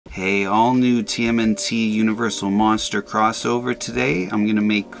Hey, all new TMNT Universal Monster crossover today. I'm gonna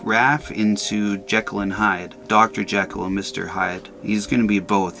make Raph into Jekyll and Hyde. Dr. Jekyll and Mr. Hyde. He's gonna be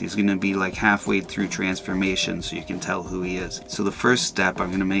both. He's gonna be like halfway through transformation so you can tell who he is. So the first step, I'm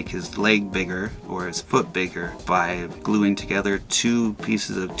gonna make his leg bigger or his foot bigger by gluing together 2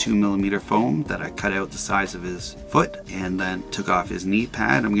 pieces of 2mm foam that I cut out the size of his foot and then took off his knee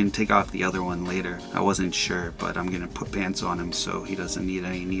pad. I'm gonna take off the other one later. I wasn't sure, but I'm gonna put pants on him so he doesn't need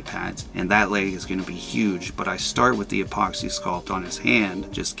any knee pads, and that leg is going to be huge. But I start with the Apoxie Sculpt on his hand,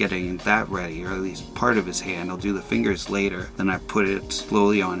 just getting that ready, or at least part of his hand. I'll do the fingers later. Then I put it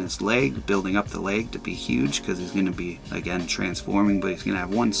slowly on his leg, building up the leg to be huge because he's going to be, again, transforming, but he's going to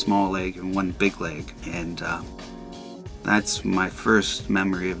have one small leg and one big leg. And that's my first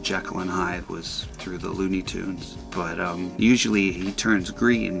memory of Jekyll and Hyde, was through the Looney Tunes. But usually he turns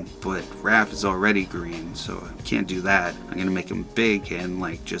green, but Raph is already green, so I can't do that. I'm gonna make him big and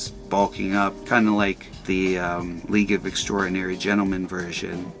like just bulking up, kind of like the League of Extraordinary Gentlemen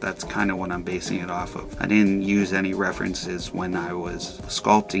version. That's kind of what I'm basing it off of. I didn't use any references when I was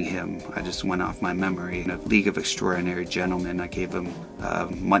sculpting him. I just went off my memory of League of Extraordinary Gentlemen. I gave him a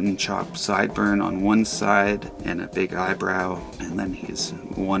mutton chop sideburn on one side and a big eyebrow, and then his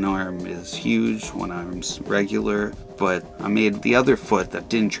one arm is huge, one arm's regular. But I made the other foot that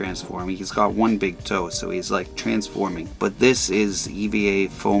didn't transform. He's got one big toe, so he's like transforming. But this is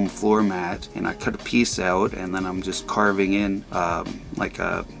EVA foam floor mat, and I cut a piece out, and then I'm just carving in like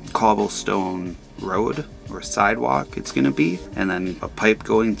a cobblestone road or sidewalk it's gonna be, and then a pipe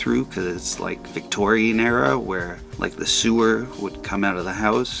going through because it's like Victorian era where like the sewer would come out of the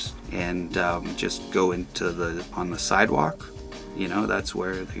house and just go into on the sidewalk. You know, that's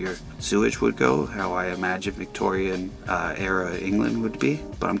where your sewage would go, how I imagine Victorian era England would be.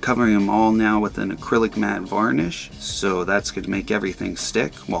 But I'm covering them all now with an acrylic matte varnish, so that's going to make everything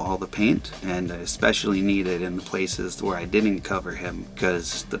stick, well, all the paint, and I especially need it in the places where I didn't cover him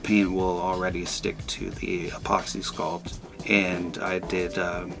because the paint will already stick to the Apoxie Sculpt. And I did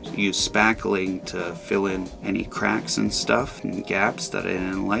use Spackling to fill in any cracks and stuff and gaps that I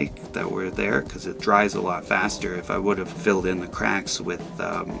didn't like that were there, because it dries a lot faster. If I would have filled in the cracks with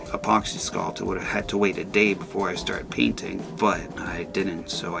Apoxie Sculpt, I would have had to wait a day before I started painting, but I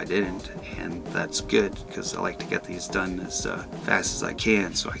didn't, so I didn't, and that's good because I like to get these done as fast as I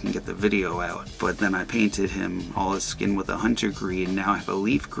can so I can get the video out. But then I painted him all his skin with a hunter green. Now I have a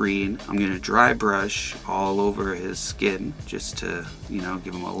leaf green. I'm going to dry brush all over his skin just to, you know,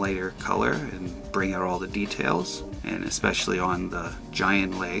 give him a lighter color and bring out all the details. And especially on the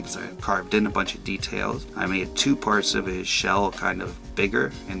giant legs, I carved in a bunch of details. I made 2 parts of his shell kind of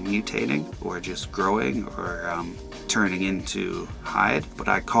bigger and mutating, or just growing, or turning into Hyde. But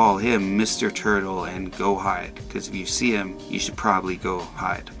I call him Mr. Turtle and Go Hyde, because if you see him, you should probably go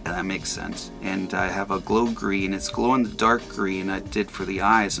Hyde. And that makes sense. And I have a glow green. It's glow in the dark green I did for the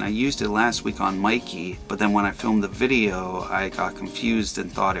eyes, and I used it last week on Mikey, but then when I filmed the video, I got confused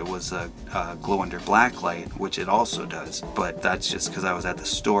and thought it was a glow under black light, which it also does. But that's just because I was at the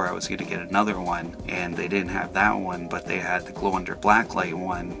store. I was going to get another one, and they didn't have that one, but they had the glow under black light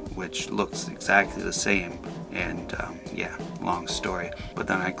one, which looks exactly the same. And yeah, long story. But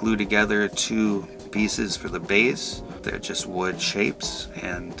then I glued together 2 pieces for the base. They're just wood shapes,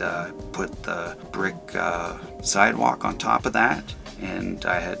 and put the brick sidewalk on top of that. And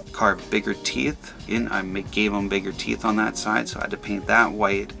I had carved bigger teeth in. I gave them bigger teeth on that side, so I had to paint that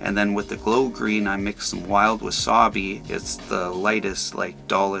white. And then with the glow green, I mixed some wild wasabi. It's the lightest, like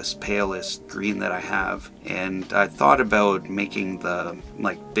dullest, palest green that I have. And I thought about making the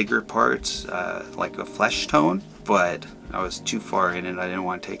like bigger parts like a flesh tone, but I was too far in it. I didn't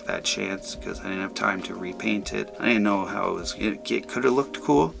want to take that chance because I didn't have time to repaint it. I didn't know how it could have looked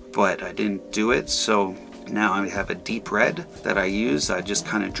cool, but I didn't do it. So now I have a deep red that I use. I just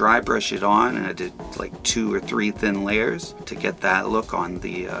kind of dry brush it on, and I did like 2 or 3 thin layers to get that look on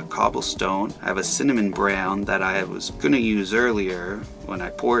the cobblestone. I have a cinnamon brown that I was going to use earlier when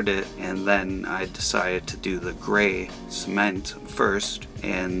I poured it, and then I decided to do the gray cement first.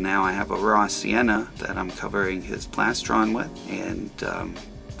 And now I have a raw sienna that I'm covering his plastron with, and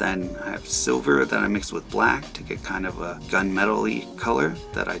then I have silver that I mix with black to get kind of a gunmetal-y color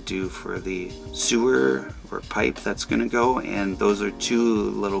that I do for the sewer or pipe that's gonna go. And those are 2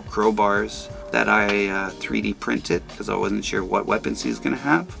 little crowbars that I 3D printed because I wasn't sure what weapons he's gonna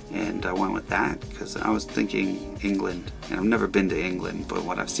have, and I went with that because I was thinking England, and I've never been to England, but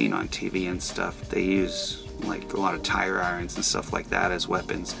what I've seen on TV and stuff, they use like a lot of tire irons and stuff like that as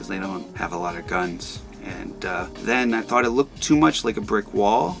weapons because they don't have a lot of guns. And then I thought it looked too much like a brick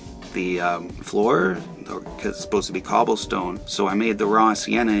wall. The floor, because it's supposed to be cobblestone. So I made the raw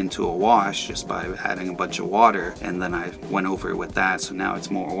sienna into a wash just by adding a bunch of water, and then I went over it with that, so now it's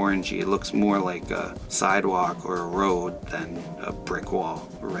more orangey. It looks more like a sidewalk or a road than a brick wall,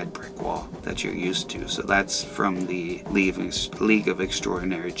 a red brick wall that you're used to. So that's from the League of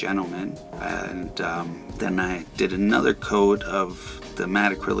Extraordinary Gentlemen. And then I did another coat of the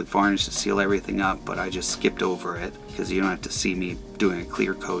matte acrylic varnish to seal everything up, but I just skipped over it because you don't have to see me doing a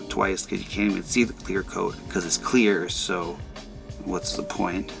clear coat twice, because you can't even see the clear coat because it's clear, so what's the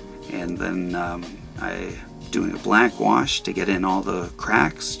point? And then I doing a black wash to get in all the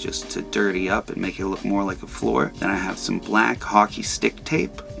cracks, just to dirty up and make it look more like a floor. Then I have some black hockey stick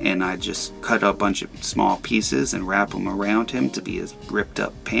tape, and I just cut a bunch of small pieces and wrap them around him to be his ripped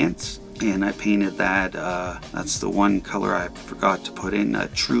up pants. And I painted that, that's the one color I forgot to put in,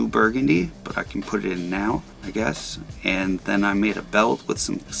 true burgundy, but I can put it in now, I guess. And then I made a belt with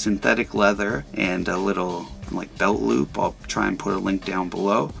some synthetic leather and a little like belt loop. I'll try and put a link down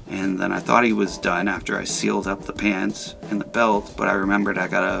below. And then I thought he was done after I sealed up the pants and the belt, but I remembered I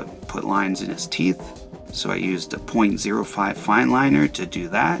gotta put lines in his teeth. So I used a 0.05 fine liner to do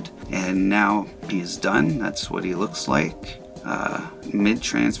that. And now he's done. That's what he looks like.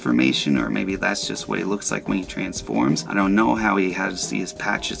 Mid-transformation, or maybe that's just what he looks like when he transforms. I don't know how he has these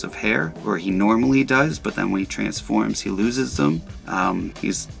patches of hair, or he normally does, but then when he transforms he loses them.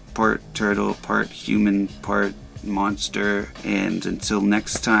 He's part turtle, part human, part monster. And until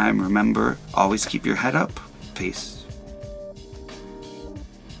next time, remember, always keep your head up. Peace.